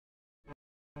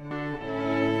Welcome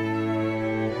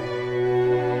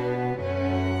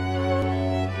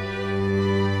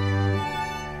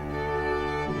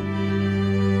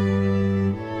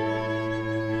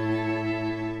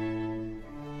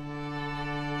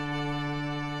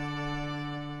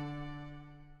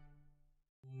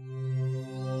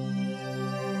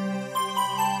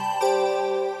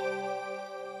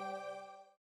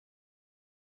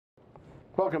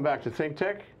back to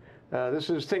ThinkTech. This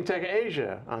is ThinkTech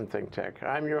Asia on ThinkTech.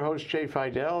 I'm your host, Jay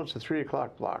Fidell. It's a 3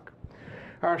 o'clock block.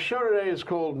 Our show today is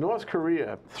called North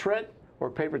Korea, Threat or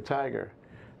Paper Tiger?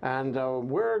 And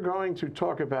we're going to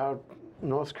talk about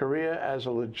North Korea as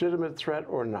a legitimate threat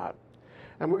or not.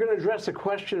 And we're going to address the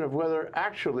question of whether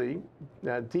actually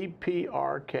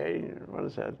Dprk, what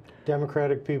is that?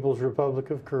 Democratic People's Republic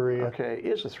of Korea. Okay,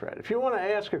 is a threat. If you want to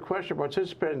ask a question,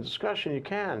 participate in the discussion, you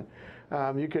can.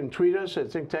 You can tweet us at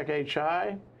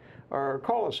ThinkTechHI or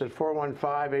call us at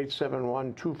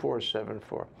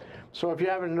 415-871-2474. So if you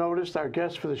haven't noticed, our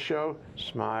guest for the show,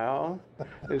 smile,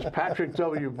 is Patrick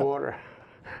W. Border,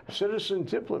 a citizen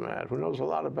diplomat who knows a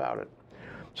lot about it.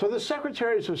 So the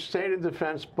Secretaries of State and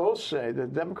Defense both say the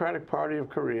Democratic Party of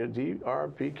Korea,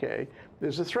 Drpk,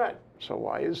 is a threat. So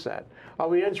why is that? Are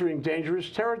we entering dangerous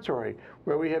territory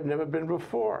where we have never been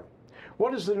before?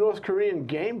 What is the North Korean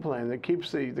game plan that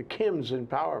keeps the Kims in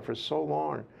power for so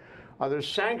long? Are there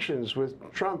sanctions which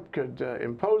Trump could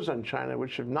impose on China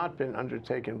which have not been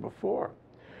undertaken before?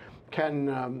 Can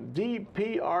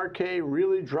Dprk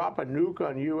really drop a nuke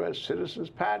on U.S.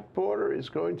 citizens? Pat Porter is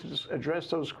going to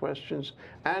address those questions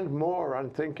and more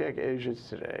on ThinkTech Asia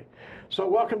today. So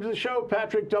welcome to the show,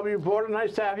 Patrick W. Porter.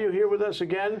 Nice to have you here with us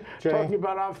again, Jay, talking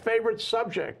about our favorite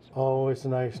subject. Always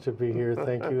nice to be here.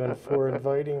 Thank you and for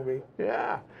inviting me.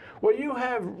 Yeah. Well, you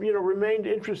have remained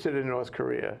interested in North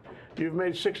Korea. You've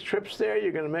made 6 trips there.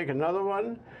 You're going to make another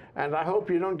one. And I hope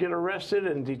you don't get arrested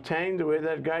and detained the way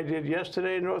that guy did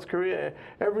yesterday in North Korea.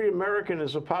 Every American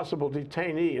is a possible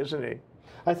detainee, isn't he?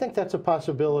 I think that's a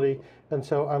possibility. And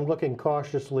so I'm looking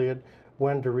cautiously at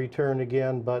when to return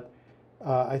again. But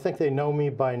I think they know me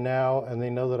by now, and they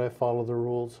know that I follow the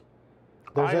rules.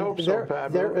 I hope so,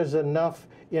 Pat. There is enough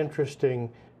interesting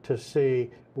to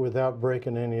see without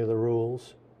breaking any of the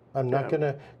rules. I'm not going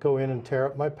to go in and tear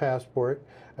up my passport.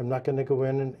 I'm not going to go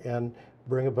in and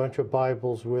bring a bunch of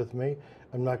Bibles with me.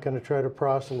 I'm not going to try to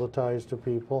proselytize to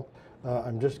people.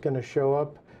 I'm just going to show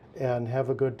up and have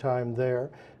a good time there.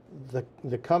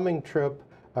 The coming trip,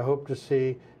 I hope to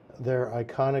see their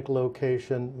iconic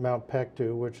location, Mount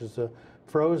Pektu, which is a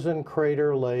frozen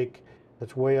crater lake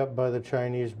that's way up by the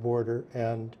Chinese border.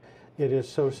 And it is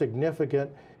so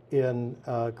significant in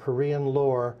Korean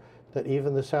lore that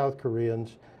even the South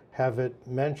Koreans have it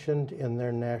mentioned in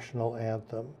their national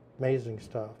anthem. Amazing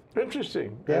stuff.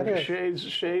 Interesting. Yeah,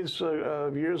 shades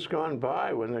of years gone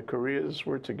by when the Koreas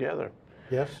were together.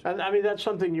 Yes. And I mean, that's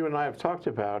something you and I have talked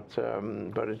about,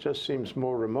 but it just seems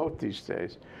more remote these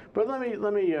days. But let me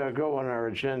go on our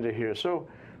agenda here. So,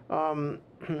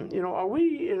 are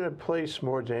we in a place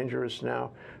more dangerous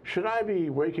now? Should I be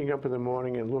waking up in the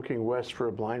morning and looking west for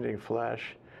a blinding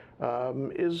flash?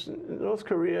 Is North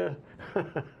Korea...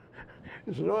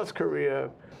 Is North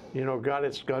Korea, got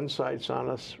its gun sights on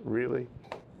us, really?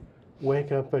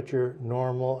 Wake up at your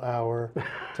normal hour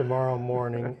tomorrow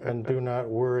morning and do not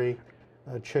worry.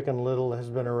 Chicken Little has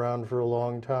been around for a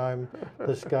long time.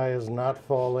 The sky is not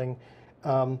falling.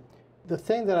 The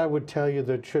thing that I would tell you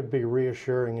that should be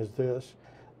reassuring is this.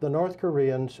 The North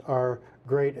Koreans are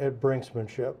great at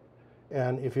brinksmanship.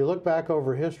 And if you look back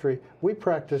over history, we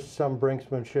practiced some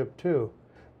brinksmanship too.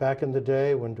 Back in the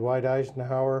day when Dwight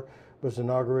Eisenhower was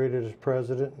inaugurated as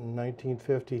president in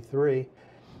 1953.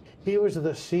 He was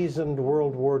the seasoned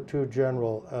World War II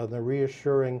general, the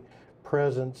reassuring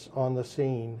presence on the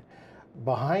scene.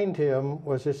 Behind him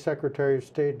was his Secretary of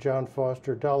State, John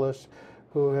Foster Dulles,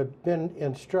 who had been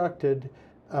instructed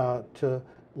to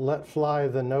let fly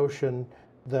the notion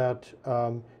that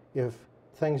if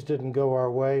things didn't go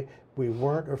our way, we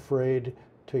weren't afraid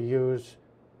to use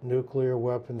nuclear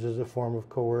weapons as a form of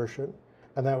coercion.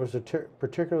 And that was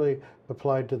particularly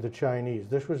applied to the Chinese.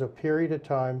 This was a period of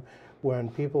time when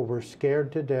people were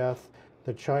scared to death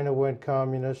that China went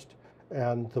communist,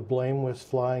 and the blame was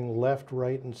flying left,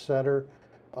 right, and center.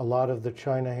 A lot of the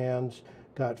China hands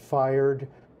got fired,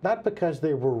 not because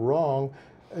they were wrong.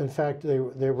 In fact,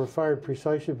 they were fired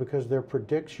precisely because their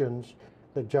predictions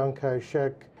that Chiang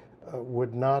Kai-shek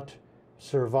would not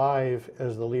survive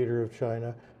as the leader of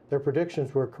China, their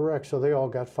predictions were correct, so they all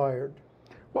got fired.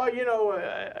 Well,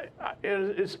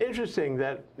 it's interesting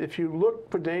that if you look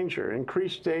for danger,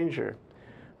 increased danger,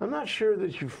 I'm not sure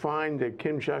that you find that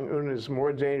Kim Jong-un is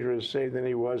more dangerous, say, than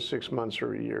he was 6 months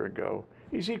or a year ago.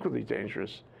 He's equally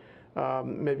dangerous,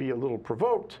 maybe a little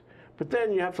provoked, but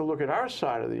then you have to look at our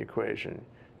side of the equation.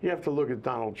 You have to look at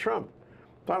Donald Trump.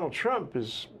 Donald Trump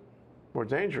is more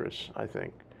dangerous, I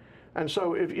think. And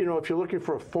so if you're looking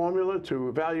for a formula to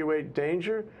evaluate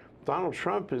danger, Donald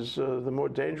Trump is the more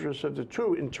dangerous of the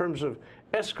two in terms of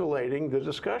escalating the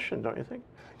discussion, don't you think?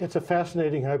 It's a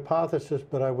fascinating hypothesis,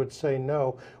 but I would say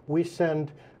no. We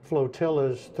send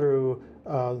flotillas through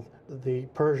the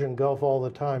Persian Gulf all the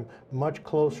time, much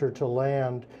closer to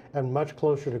land and much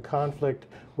closer to conflict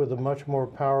with a much more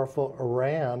powerful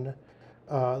Iran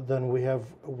than we have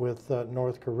with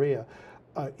North Korea.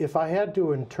 If I had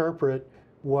to interpret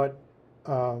what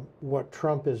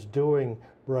Trump is doing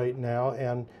right now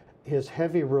and his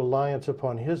heavy reliance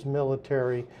upon his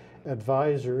military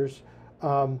advisors,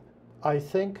 I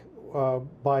think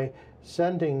by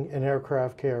sending an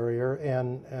aircraft carrier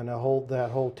and that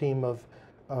whole team of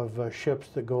ships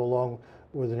that go along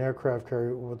with an aircraft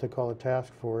carrier, what they call a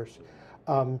task force,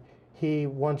 he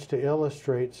wants to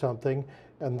illustrate something,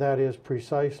 and that is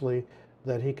precisely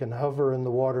that he can hover in the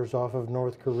waters off of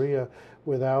North Korea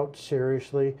without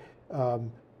seriously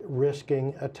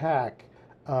risking attack.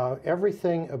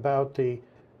 Everything about the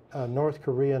North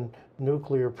Korean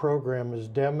nuclear program is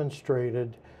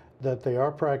demonstrated that they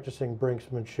are practicing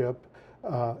brinksmanship.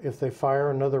 If they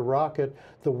fire another rocket,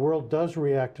 the world does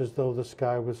react as though the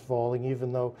sky was falling,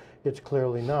 even though it's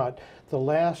clearly not. The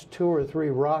last 2 or 3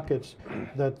 rockets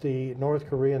that the North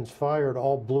Koreans fired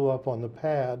all blew up on the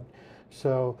pad.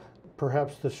 So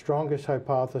perhaps the strongest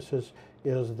hypothesis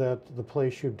is that the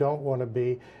place you don't want to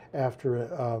be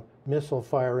after missile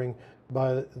firing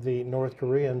by the North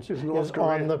Koreans is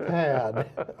on the pad.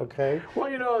 Okay. Well,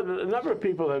 a number of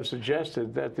people have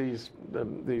suggested that these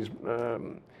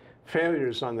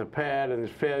failures on the pad and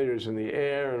failures in the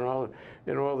air and all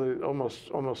the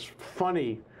almost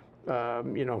funny,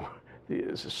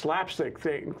 the slapstick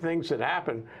things that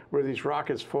happen where these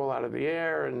rockets fall out of the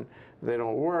air and they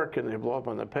don't work and they blow up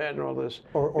on the pad and all this.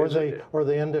 Or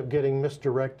they end up getting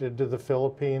misdirected to the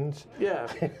Philippines. Yeah,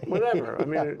 whatever. I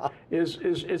mean,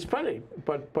 it's funny,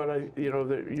 but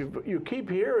you keep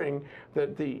hearing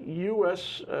that the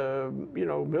U.S.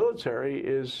 Military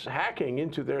is hacking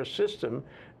into their system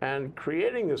and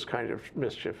creating this kind of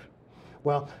mischief.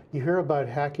 Well, you hear about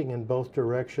hacking in both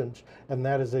directions, and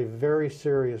that is a very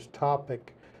serious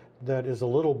topic that is a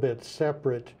little bit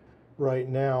separate right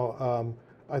now.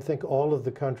 I think all of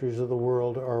the countries of the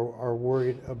world are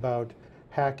worried about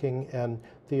hacking and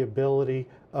the ability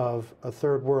of a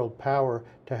third world power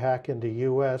to hack into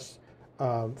U.S.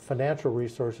 Financial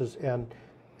resources and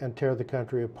tear the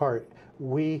country apart.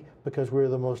 We, because we're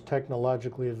the most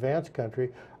technologically advanced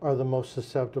country, are the most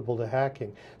susceptible to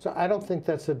hacking. So I don't think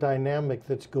that's a dynamic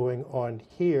that's going on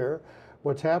here.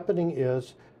 What's happening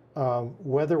is,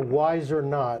 whether wise or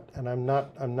not, and I'm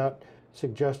not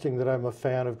suggesting that I'm a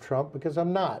fan of Trump, because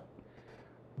I'm not,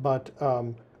 but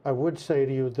I would say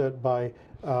to you that by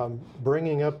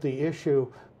bringing up the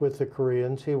issue with the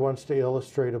Koreans, he wants to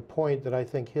illustrate a point that I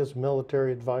think his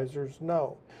military advisors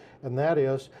know, and that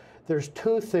is there's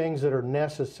 2 things that are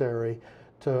necessary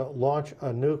to launch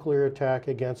a nuclear attack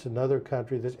against another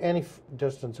country that's any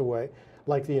distance away,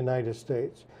 like the United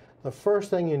States. The first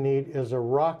thing you need is a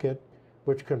rocket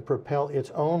which can propel its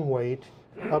own weight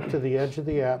up to the edge of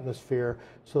the atmosphere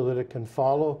so that it can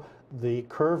follow the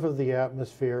curve of the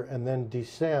atmosphere and then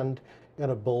descend in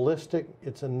a ballistic,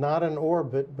 it's not an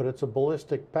orbit, but it's a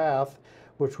ballistic path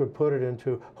which would put it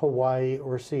into Hawaii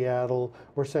or Seattle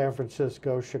or San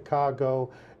Francisco, Chicago,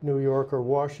 New York or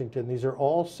Washington. These are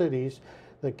all cities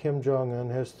that Kim Jong-un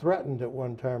has threatened at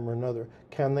one time or another.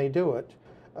 Can they do it?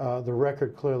 The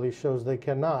record clearly shows they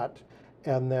cannot,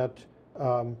 and that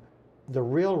the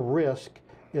real risk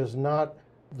is not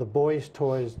the boys'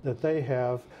 toys that they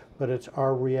have, but it's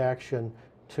our reaction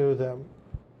to them.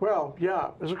 Well, yeah.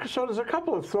 So there's a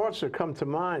couple of thoughts that come to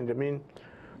mind. I mean,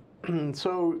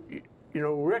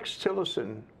 Rex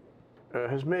Tillerson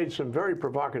has made some very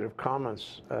provocative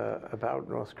comments about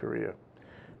North Korea,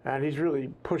 and he's really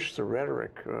pushed the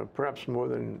rhetoric, perhaps more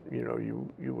than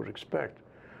you would expect.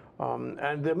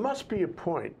 And there must be a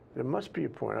point. There must be a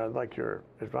point. I'd like your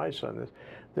advice on this.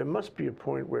 There must be a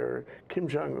point where Kim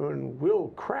Jong-un will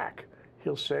crack.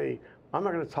 He'll say, "I'm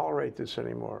not going to tolerate this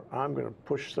anymore. I'm going to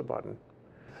push the button."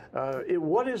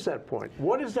 What is that point?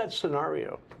 What is that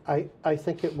scenario? I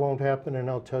think it won't happen, and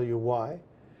I'll tell you why.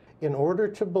 In order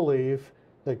to believe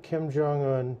that Kim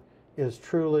Jong-un is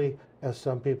truly, as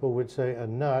some people would say, a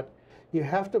nut, you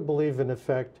have to believe, in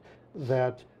effect,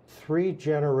 that 3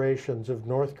 generations of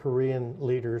North Korean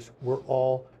leaders were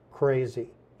all crazy.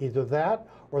 Either that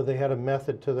or they had a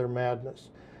method to their madness.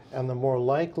 And the more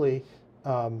likely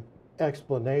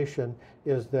explanation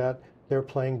is that they're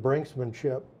playing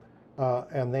brinksmanship.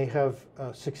 And they have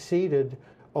succeeded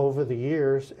over the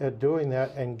years at doing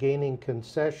that and gaining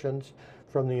concessions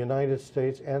from the United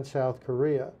States and South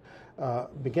Korea.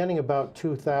 Beginning about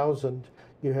 2000,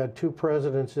 you had two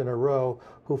presidents in a row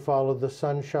who followed the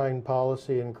sunshine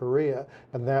policy in Korea,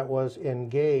 and that was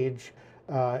engage.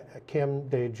 Kim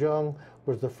Dae-jung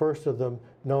was the first of them.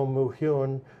 No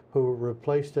Moo-hyun, who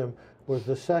replaced him, was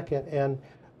the second. And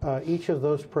each of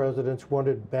those presidents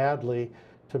wanted badly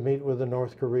to meet with the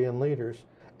North Korean leaders,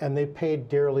 and they paid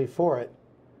dearly for it.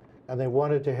 And they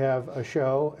wanted to have a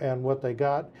show, and what they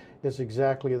got is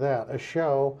exactly that, a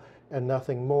show and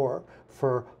nothing more.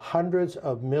 For hundreds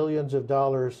of millions of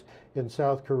dollars in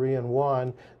South Korean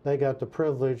won, they got the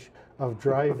privilege of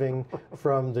driving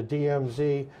from the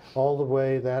DMZ all the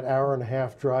way, that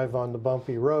hour-and-a-half drive on the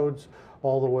bumpy roads,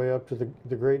 all the way up to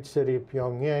the great city of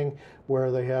Pyongyang,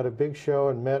 where they had a big show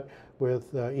and met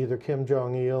with either Kim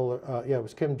Jong-il, it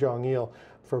was Kim Jong-il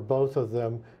for both of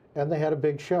them, and they had a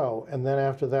big show. And then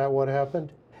after that, what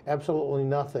happened? Absolutely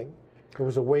nothing. It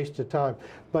was a waste of time.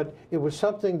 But it was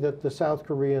something that the South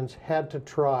Koreans had to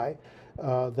try.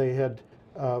 They had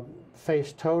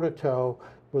faced toe-to-toe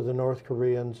with the North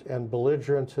Koreans, and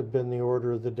belligerence had been the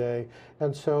order of the day.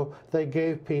 And so they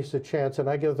gave peace a chance, and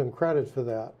I give them credit for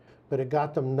that. But it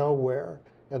got them nowhere.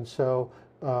 And so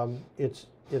it's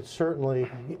certainly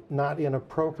not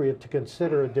inappropriate to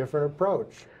consider a different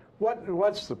approach.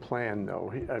 What's the plan,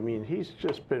 though? I mean, he's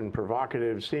just been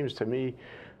provocative, seems to me,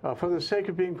 for the sake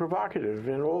of being provocative.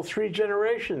 And all three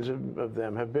generations of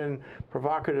them have been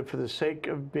provocative for the sake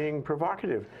of being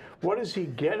provocative. What does he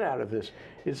get out of this?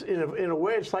 It's in a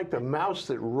way, it's like the mouse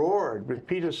that roared with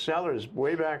Peter Sellers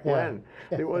way back when.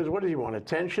 It was, what does he want,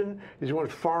 attention? Does he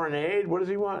want foreign aid? What does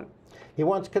he want? He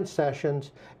wants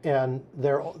concessions, and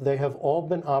they have all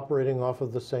been operating off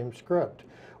of the same script.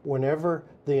 Whenever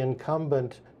the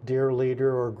incumbent dear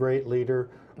leader or great leader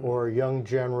or young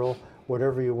general,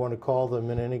 whatever you want to call them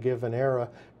in any given era,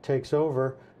 takes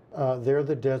over, they're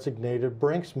the designated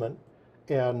brinksman,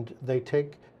 and they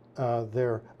take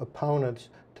their opponents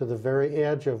to the very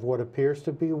edge of what appears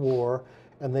to be war,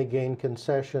 and they gain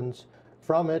concessions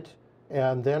from it.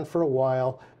 And then for a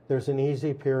while, there's an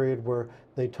easy period where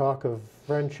they talk of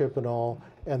friendship and all,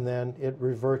 and then it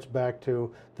reverts back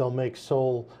to they'll make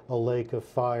Seoul a lake of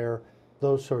fire,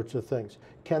 those sorts of things.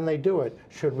 Can they do it?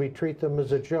 Should we treat them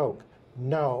as a joke?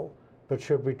 No. But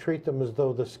should we treat them as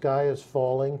though the sky is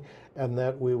falling and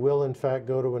that we will in fact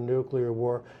go to a nuclear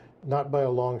war? Not by a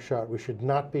long shot. We should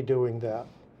not be doing that.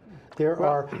 There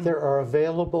are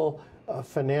available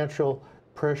financial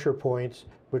pressure points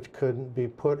which could be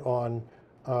put on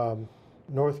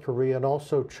North Korea and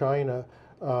also China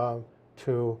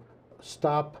to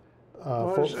stop.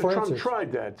 For Trump instance,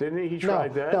 tried that, didn't he? He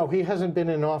tried that. No, he hasn't been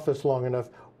in office long enough.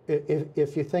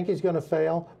 If you think he's going to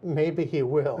fail, maybe he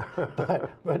will,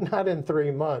 but not in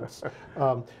 3 months.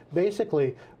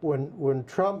 Basically, when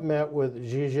Trump met with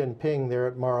Xi Jinping there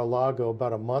at Mar-a-Lago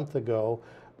about a month ago,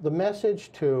 the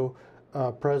message to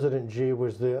President Xi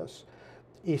was this.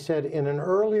 He said, in an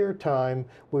earlier time,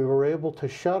 we were able to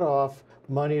shut off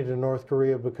money to North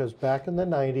Korea because back in the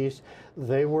 90s,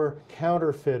 they were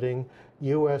counterfeiting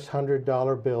U.S.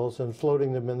 $100 bills and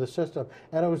floating them in the system.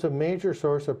 And it was a major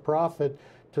source of profit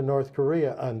to North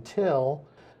Korea until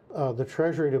the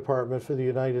Treasury Department for the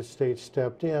United States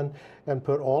stepped in and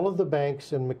put all of the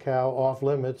banks in Macau off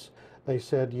limits. They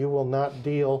said, you will not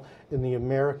deal in the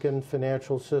American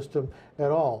financial system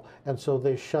at all. And so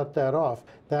they shut that off.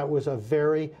 That was a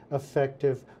very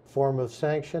effective form of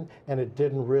sanction, and it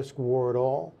didn't risk war at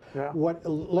all. Yeah.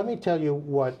 Let me tell you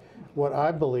what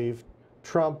I believe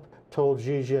Trump told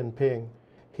Xi Jinping.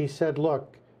 He said,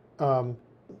 look,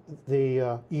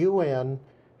 the UN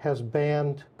has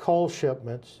banned coal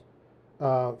shipments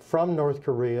from North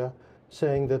Korea,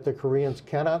 saying that the Koreans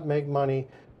cannot make money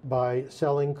by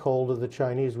selling coal to the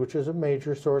Chinese, which is a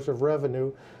major source of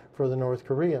revenue for the North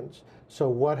Koreans. So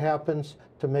what happens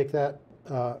to make that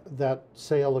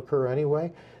sale occur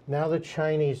anyway? Now the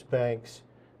Chinese banks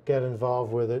get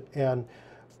involved with it. And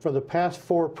for the past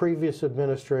 4 previous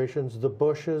administrations, the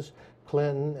Bushes,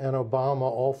 Clinton, and Obama,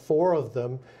 all 4 of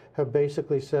them have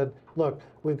basically said, look,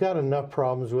 we've got enough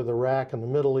problems with Iraq and the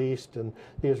Middle East and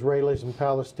the Israelis and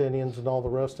Palestinians and all the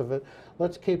rest of it.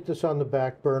 Let's keep this on the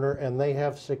back burner. And they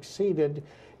have succeeded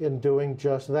in doing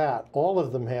just that. All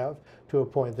of them have, to a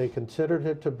point. They considered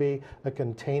it to be a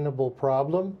containable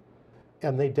problem,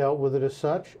 and they dealt with it as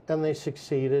such, and they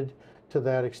succeeded to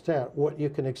that extent. What you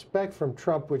can expect from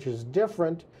Trump, which is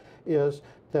different, is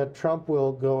that Trump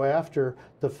will go after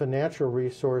the financial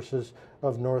resources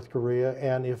of North Korea,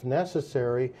 and if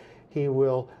necessary, he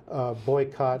will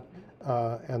boycott,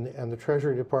 and the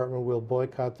Treasury Department will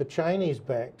boycott the Chinese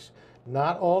banks.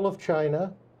 Not all of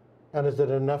China. And is it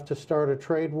enough to start a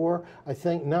trade war? I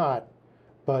think not.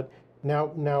 But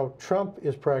now Trump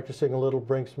is practicing a little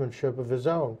brinksmanship of his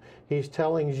own. He's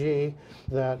telling Xi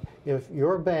that if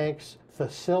your banks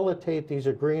facilitate these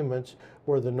agreements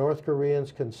where the North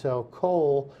Koreans can sell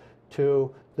coal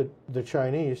to the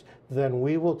Chinese, then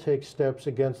we will take steps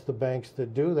against the banks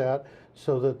that do that,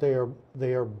 so that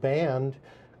they are banned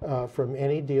from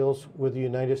any deals with the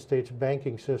United States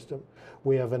banking system.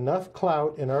 We have enough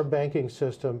clout in our banking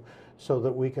system so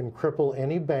that we can cripple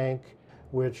any bank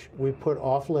which we put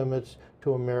off limits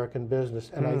to American business.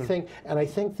 And I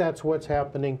think that's what's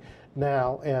happening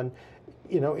now. And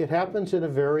you know, it happens in a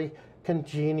very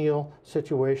congenial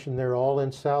situation. They're all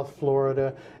in South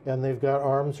Florida, and they've got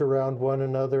arms around one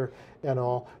another and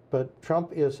all. But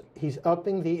Trump he's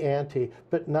upping the ante,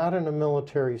 but not in a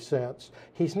military sense.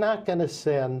 He's not going to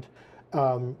send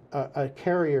a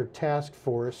carrier task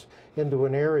force into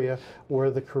an area where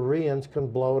the Koreans can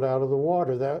blow it out of the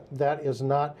water. That is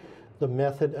not the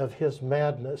method of his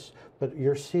madness. But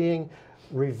you're seeing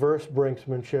reverse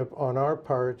brinksmanship on our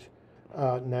part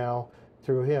now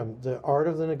through him. The art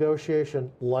of the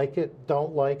negotiation, like it,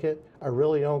 don't like it, I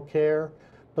really don't care,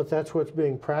 but that's what's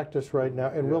being practiced right now.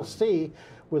 And we'll see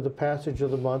with the passage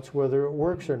of the months whether it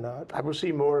works or not. I will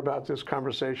see more about this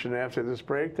conversation after this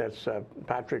break. That's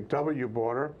Patrick W.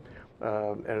 Border,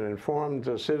 an informed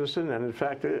citizen, and in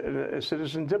fact a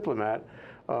citizen diplomat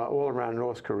all around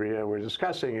North Korea. We're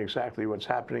discussing exactly what's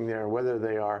happening there, whether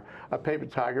they are a paper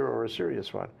tiger or a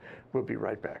serious one. We'll be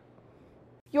right back.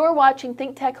 You're watching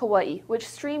ThinkTech Hawaii, which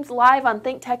streams live on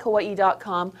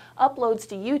thinktechhawaii.com, uploads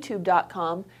to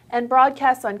youtube.com, and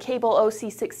broadcasts on cable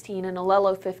OC16 and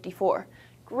Alelo 54.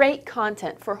 Great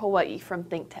content for Hawaii from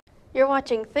ThinkTech. You're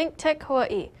watching ThinkTech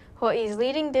Hawaii, Hawaii's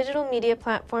leading digital media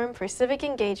platform for civic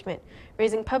engagement,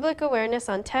 raising public awareness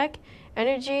on tech,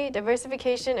 energy,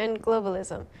 diversification, and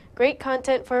globalism. Great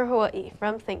content for Hawaii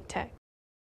from ThinkTech.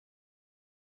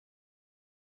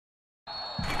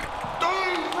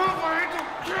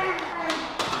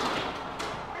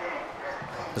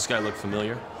 This guy look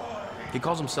familiar? He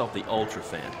calls himself the Ultra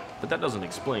Fan, but that doesn't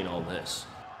explain all this.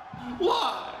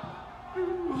 Why?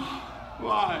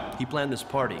 Why? He planned this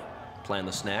party, planned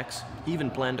the snacks, he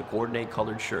even planned to coordinate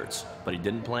colored shirts, but he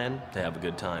didn't plan to have a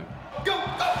good time. Go, go,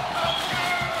 go!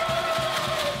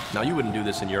 Now you wouldn't do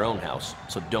this in your own house,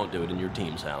 so don't do it in your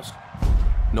team's house.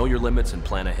 Know your limits and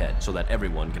plan ahead so that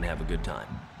everyone can have a good time.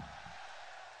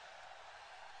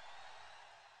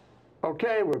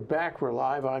 Okay, we're back. We're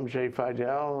live. I'm Jay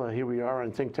Fidell. Here we are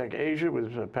on ThinkTech Asia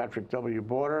with Patrick W.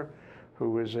 Border,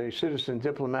 who is a citizen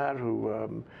diplomat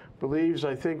who believes,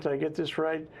 I think, did I get this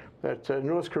right, that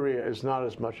North Korea is not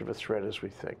as much of a threat as we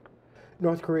think.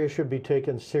 North Korea should be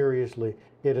taken seriously.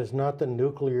 It is not the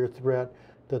nuclear threat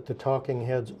that the talking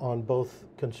heads on both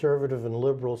conservative and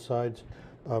liberal sides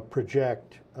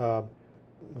project.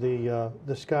 The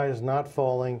sky is not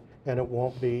falling, and it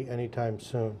won't be anytime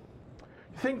soon.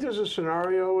 You think there's a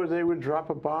scenario where they would drop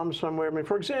a bomb somewhere? I mean,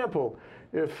 for example,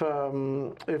 if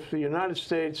the United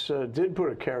States did put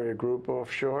a carrier group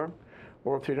offshore,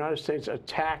 or if the United States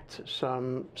attacked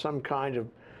some kind of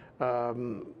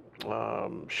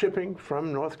shipping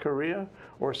from North Korea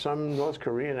or some North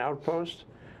Korean outpost,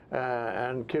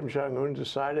 and Kim Jong-un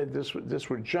decided this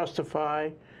would justify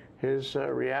his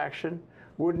reaction,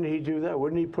 wouldn't he do that?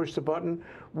 Wouldn't he push the button?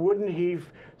 Wouldn't he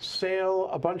sail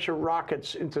a bunch of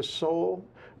rockets into Seoul,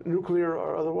 nuclear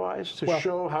or otherwise, to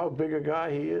show how big a guy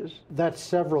he is? That's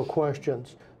several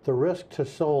questions. The risk to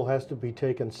Seoul has to be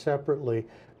taken separately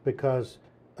because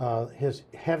his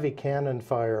heavy cannon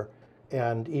fire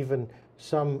and even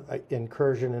some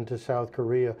incursion into South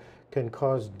Korea can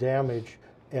cause damage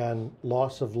and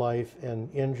loss of life and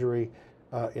injury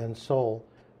in Seoul.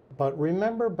 But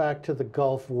remember back to the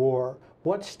Gulf War.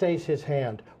 What stays his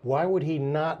hand? Why would he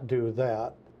not do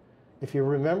that? If you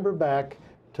remember back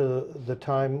to the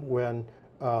time when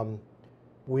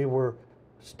we were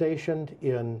stationed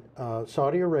in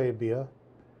Saudi Arabia,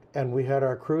 and we had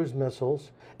our cruise missiles,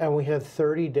 and we had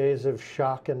 30 days of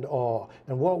shock and awe.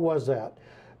 And what was that?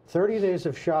 30 days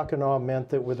of shock and awe meant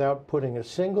that without putting a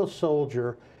single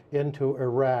soldier into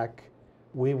Iraq,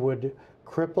 we would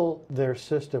cripple their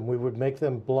system. We would make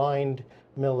them blind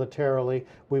militarily.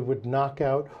 We would knock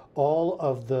out all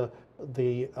of the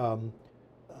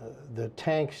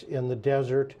tanks in the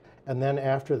desert, and then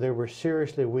after they were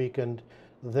seriously weakened,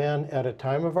 then at a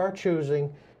time of our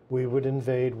choosing, we would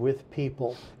invade with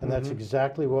people, and that's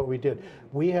exactly what we did.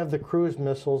 We have the cruise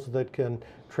missiles that can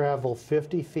travel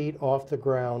 50 feet off the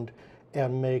ground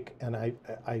and make, and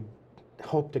I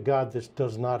hope to God this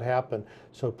does not happen,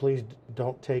 so please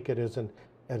don't take it as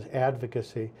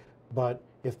advocacy, but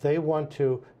if they want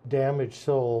to damage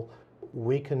Seoul,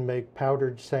 we can make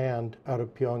powdered sand out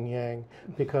of Pyongyang,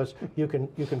 because you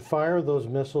can fire those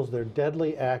missiles. They're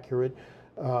deadly accurate,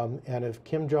 and if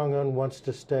Kim Jong-un wants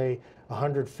to stay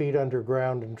 100 feet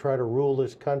underground and try to rule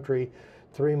this country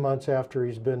 3 months after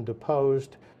he's been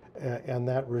deposed and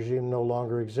that regime no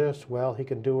longer exists, well, he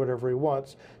can do whatever he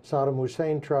wants. Saddam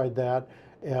Hussein tried that,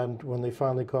 and when they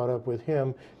finally caught up with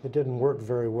him, it didn't work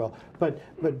very well. But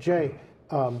Jay,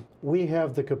 we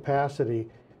have the capacity,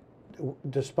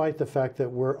 despite the fact that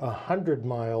we're 100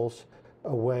 miles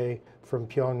away from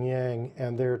Pyongyang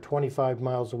and they're 25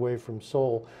 miles away from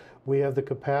Seoul, we have the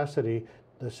capacity,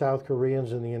 the South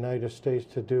Koreans and the United States,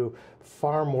 to do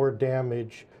far more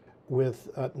damage with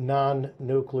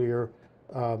non-nuclear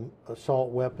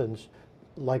assault weapons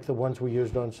like the ones we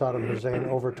used on Saddam Hussein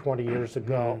over 20 years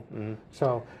ago.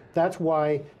 So that's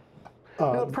why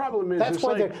the problem is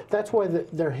that's why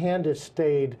their hand has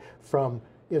stayed from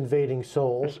invading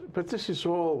Seoul. But this is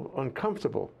all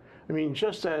uncomfortable. I mean,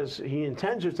 just as he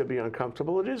intends it to be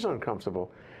uncomfortable, it is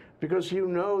uncomfortable. Because you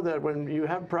know that when you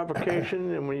have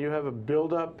provocation and when you have a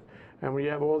buildup and when you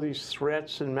have all these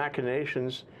threats and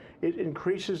machinations, it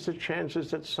increases the chances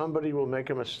that somebody will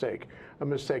make a mistake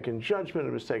in judgment,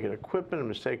 a mistake in equipment, a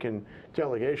mistake in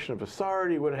delegation of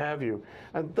authority, what have you.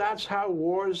 And that's how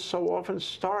wars so often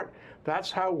start. That's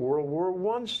how World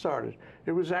War I started.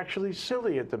 It was actually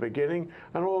silly at the beginning,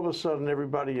 and all of a sudden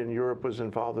everybody in Europe was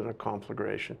involved in a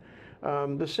conflagration.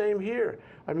 The same here.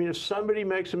 I mean, if somebody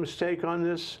makes a mistake on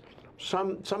this,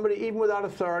 somebody, even without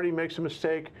authority, makes a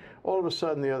mistake, all of a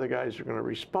sudden the other guys are going to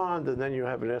respond, and then you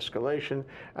have an escalation.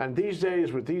 And these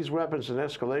days, with these weapons, an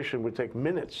escalation would take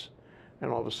minutes,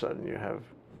 and all of a sudden you have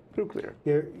nuclear.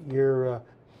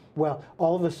 Well,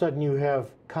 all of a sudden you have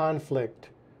conflict.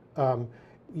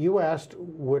 You asked,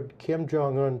 would Kim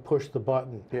Jong-un push the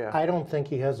button? Yeah. I don't think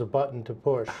he has a button to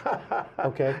push.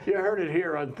 Okay. You heard it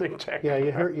here on ThinkTech. Yeah,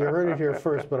 you heard it here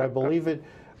first, but I believe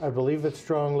it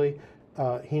strongly.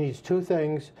 He needs two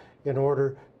things in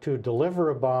order to deliver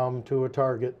a bomb to a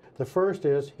target. The first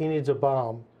is he needs a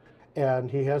bomb,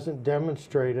 and he hasn't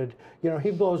demonstrated. You know,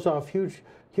 he blows off huge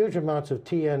amounts of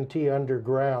TNT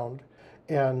underground,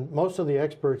 and most of the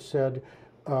experts said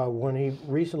when he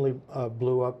recently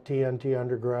blew up TNT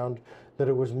underground that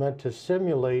it was meant to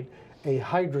simulate a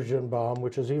hydrogen bomb,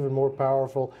 which is even more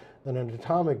powerful than an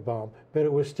atomic bomb, but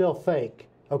it was still fake.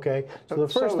 Okay, so the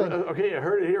first thing. Okay, you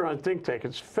heard it here on ThinkTech.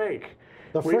 It's fake.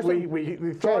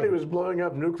 We thought he was blowing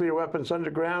up nuclear weapons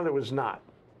underground. It was not.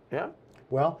 Yeah?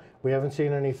 Well, we haven't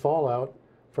seen any fallout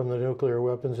from the nuclear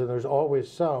weapons, and there's always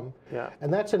some. Yeah.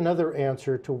 And that's another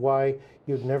answer to why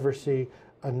you'd never see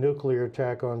a nuclear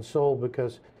attack on Seoul,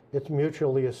 because it's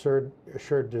mutually assured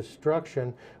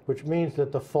destruction, which means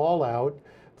that the fallout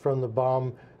from the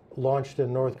bomb launched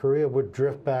in North Korea would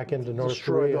drift back into North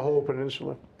Korea. Destroy the whole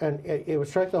peninsula. And it would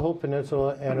strike the whole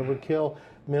peninsula, and it would kill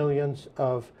millions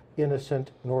of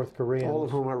innocent North Koreans. All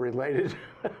of whom are related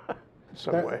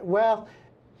some way. Well,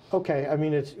 okay, I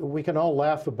mean, we can all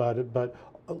laugh about it, but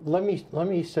let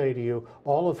me say to you,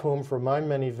 all of whom, from my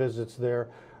many visits there,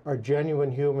 are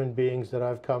genuine human beings that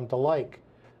I've come to like.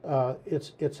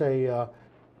 It's a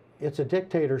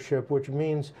dictatorship, which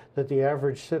means that the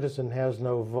average citizen has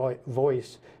no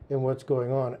voice in what's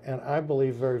going on. And I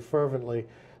believe very fervently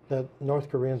that North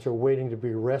Koreans are waiting to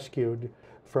be rescued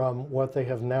from what they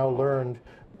have now learned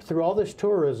through all this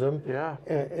tourism. Yeah.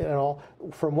 And all,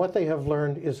 from what they have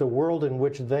learned is a world in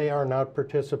which they are not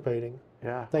participating.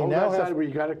 Yeah. They now have. We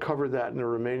got to cover that in the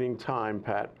remaining time,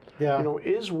 Pat. Yeah. You know,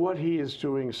 is what he is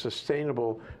doing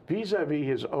sustainable vis-a-vis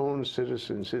his own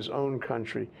citizens, his own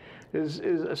country? Is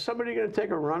somebody going to take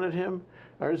a run at him?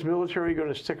 Or is military going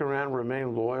to stick around and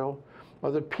remain loyal? Are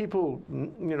the people,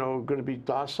 you know, going to be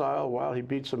docile while he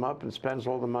beats them up and spends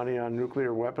all the money on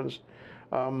nuclear weapons?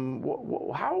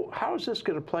 How is this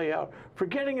going to play out?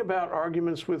 Forgetting about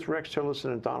arguments with Rex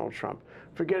Tillerson and Donald Trump,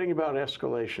 forgetting about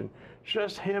escalation,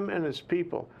 just him and his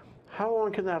people. How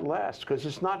long can that last? Because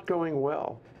it's not going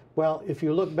well. Well, if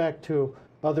you look back to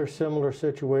other similar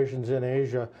situations in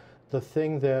Asia, the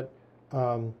thing that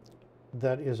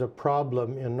is a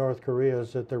problem in North Korea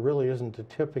is that there really isn't a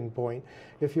tipping point.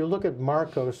 If you look at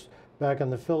Marcos back in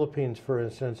the Philippines, for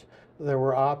instance, there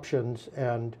were options,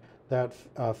 and that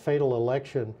fatal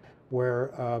election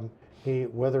where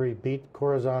whether he beat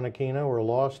Corazon Aquino or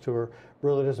lost to her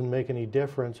really doesn't make any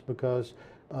difference, because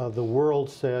the world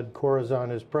said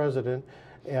Corazon is president,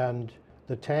 and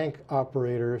the tank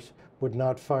operators would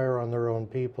not fire on their own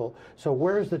people. So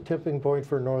where's the tipping point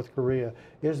for North Korea?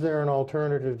 Is there an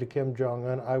alternative to Kim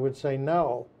Jong-un? I would say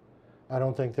no. I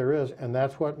don't think there is, and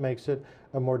that's what makes it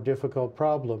a more difficult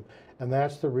problem. And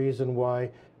that's the reason why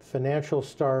financial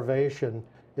starvation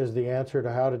is the answer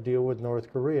to how to deal with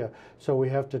North Korea. So we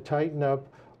have to tighten up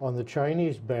on the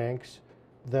Chinese banks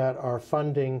that are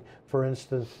funding, for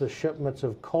instance, the shipments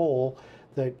of coal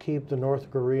that keep the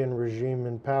North Korean regime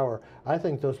in power. I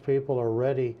think those people are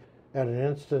ready at an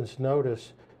instant's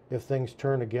notice, if things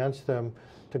turn against them,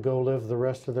 to go live the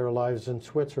rest of their lives in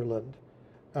Switzerland.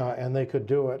 And they could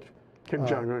do it. Kim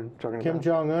Jong-un. Kim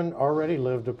Jong-un already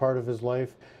lived a part of his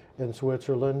life in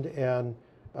Switzerland, and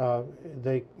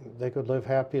they could live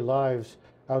happy lives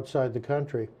outside the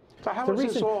country. So how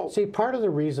is this all? See, part of the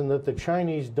reason that the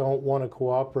Chinese don't want to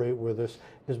cooperate with us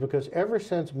is because ever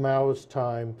since Mao's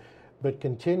time, but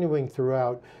continuing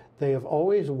throughout, they have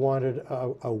always wanted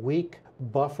a weak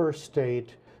buffer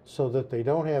state so that they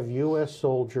don't have U.S.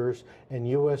 soldiers and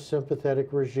U.S. sympathetic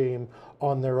regime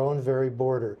on their own very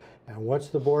border. And what's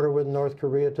the border with North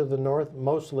Korea to the north?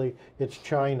 Mostly it's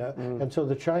China. And so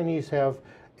the Chinese have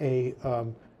a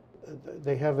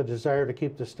desire to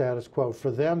keep the status quo.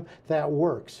 For them, that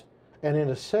works. And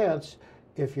in a sense,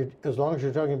 as long as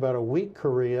you're talking about a weak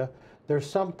Korea, there's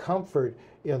some comfort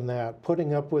in that,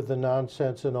 putting up with the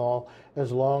nonsense and all,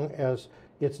 as long as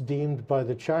it's deemed by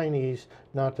the Chinese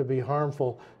not to be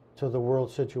harmful to the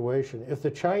world situation. If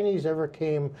the Chinese ever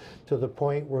came to the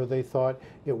point where they thought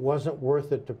it wasn't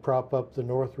worth it to prop up the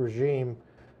North regime,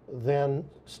 then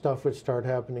stuff would start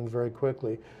happening very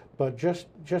quickly. But just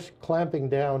clamping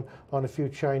down on a few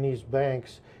Chinese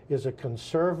banks is a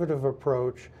conservative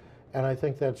approach, and I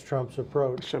think that's Trump's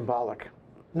approach. Symbolic.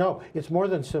 No, it's more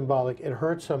than symbolic. It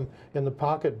hurts them in the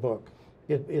pocketbook.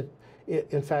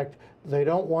 In fact, they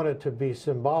don't want it to be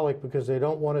symbolic because they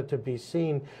don't want it to be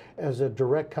seen as a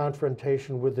direct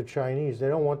confrontation with the Chinese. They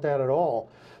don't want that at all.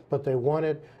 But they want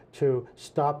it to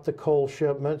stop the coal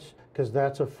shipments because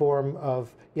that's a form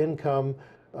of income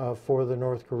for the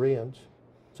North Koreans.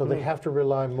 So they have to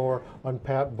rely more on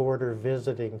Pat Border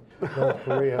visiting North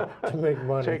Korea to make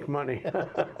money. Take money.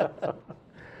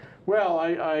 Well,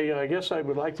 I guess I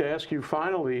would like to ask you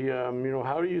finally,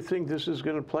 how do you think this is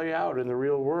going to play out in the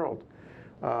real world?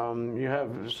 You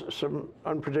have some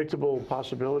unpredictable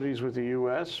possibilities with the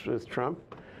U.S., with Trump.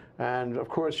 And of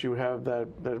course, you have that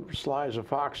sly as a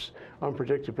fox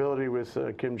unpredictability with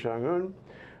Kim Jong-un.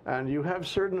 And you have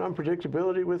certain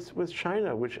unpredictability with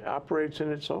China, which operates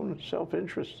in its own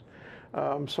self-interest.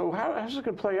 So how's it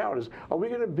going to play out? Are we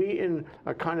going to be in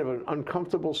a kind of an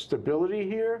uncomfortable stability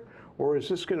here? Or is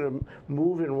this going to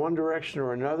move in one direction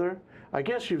or another? I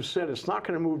guess you've said it's not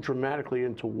going to move dramatically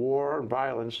into war and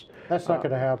violence. That's not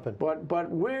going to happen. But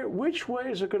which way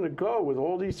is it going to go with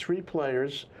all these three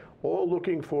players all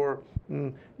looking for,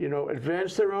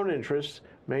 advance their own interests,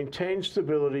 maintain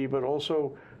stability, but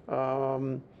also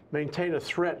maintain a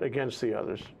threat against the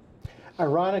others?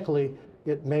 Ironically,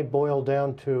 it may boil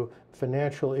down to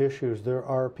financial issues. There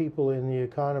are people in the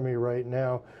economy right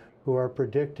now who are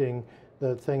predicting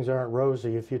that things aren't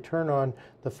rosy. If you turn on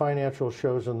the financial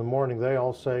shows in the morning, they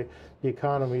all say the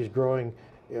economy is growing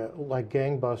like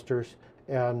gangbusters,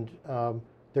 and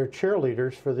they're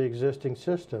cheerleaders for the existing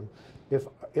system.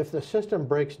 If the system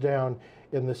breaks down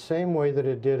in the same way that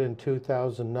it did in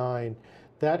 2009,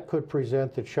 that could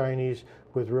present the Chinese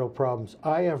with real problems.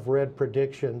 I have read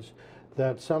predictions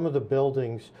that some of the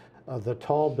buildings, the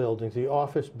tall buildings, the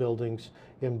office buildings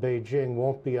in Beijing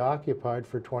won't be occupied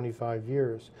for 25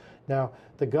 years. Now,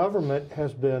 the government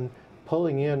has been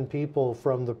pulling in people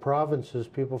from the provinces,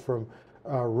 people from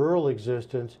rural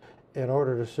existence, in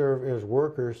order to serve as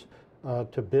workers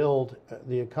to build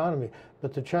the economy.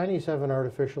 But the Chinese have an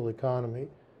artificial economy.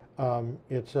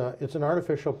 It's an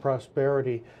artificial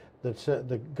prosperity that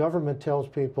the government tells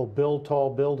people build tall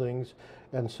buildings,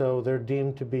 and so they're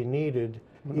deemed to be needed,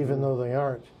 even though they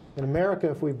aren't. In America,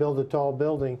 if we build a tall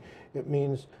building, it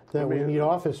means that we need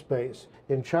office space.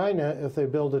 In China, if they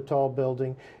build a tall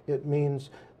building, it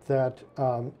means that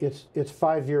it's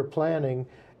 5-year planning,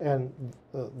 and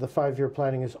the 5-year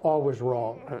planning is always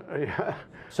wrong. Yeah.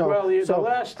 So, well,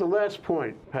 the last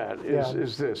point, Pat,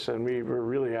 is this, and we're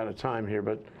really out of time here,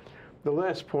 but the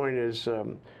last point is,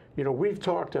 we've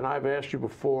talked, and I've asked you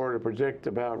before to predict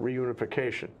about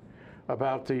reunification,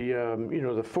 about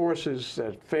the forces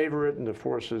that favor it and the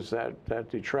forces that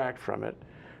detract from it.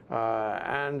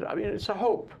 And I mean, it's a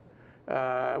hope.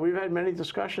 We've had many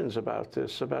discussions about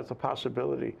this, about the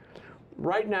possibility.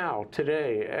 Right now,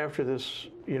 today, after this,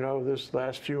 this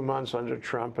last few months under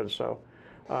Trump and so,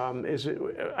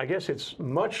 I guess it's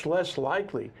much less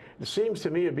likely. It seems to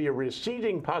me to be a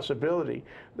receding possibility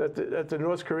that the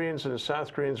North Koreans and the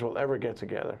South Koreans will ever get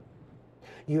together.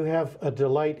 You have a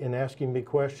delight in asking me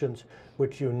questions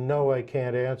which you know I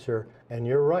can't answer, and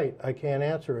you're right, I can't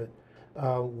answer it.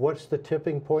 What's the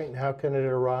tipping point and how can it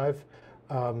arrive?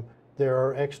 There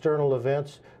are external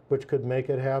events which could make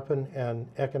it happen, and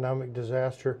economic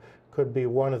disaster could be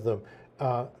one of them.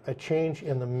 A change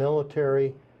in the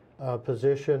military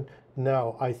position,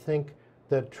 no. I think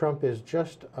that Trump is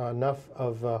just enough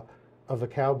of a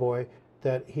cowboy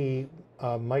that he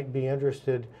might be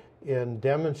interested in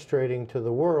demonstrating to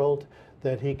the world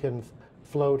that he can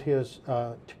float his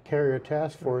carrier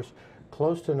task force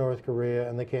close to North Korea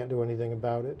and they can't do anything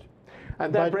about it.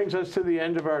 And that brings us to the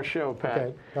end of our show, Pat.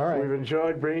 Okay. All right. We've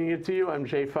enjoyed bringing it to you. I'm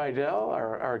Jay Fidell.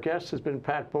 Our guest has been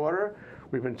Pat Border.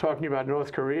 We've been talking about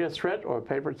North Korea threat or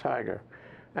paper tiger.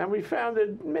 And we found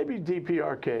that maybe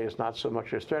Dprk is not so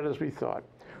much a threat as we thought.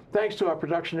 Thanks to our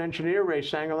production engineer, Ray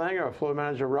Sangalang, our floor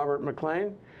manager, Robert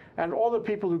McLean, and all the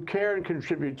people who care and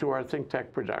contribute to our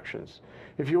ThinkTech productions.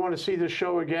 If you want to see this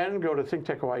show again, go to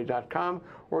thinktechhawaii.com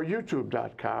or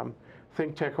youtube.com,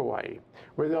 ThinkTech Hawaii,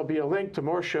 where there'll be a link to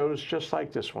more shows just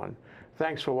like this one.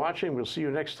 Thanks for watching. We'll see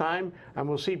you next time, and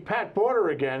we'll see Pat Border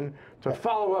again to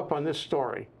follow up on this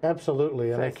story.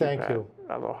 Absolutely, and Thank thank Pat. you.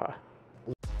 Aloha.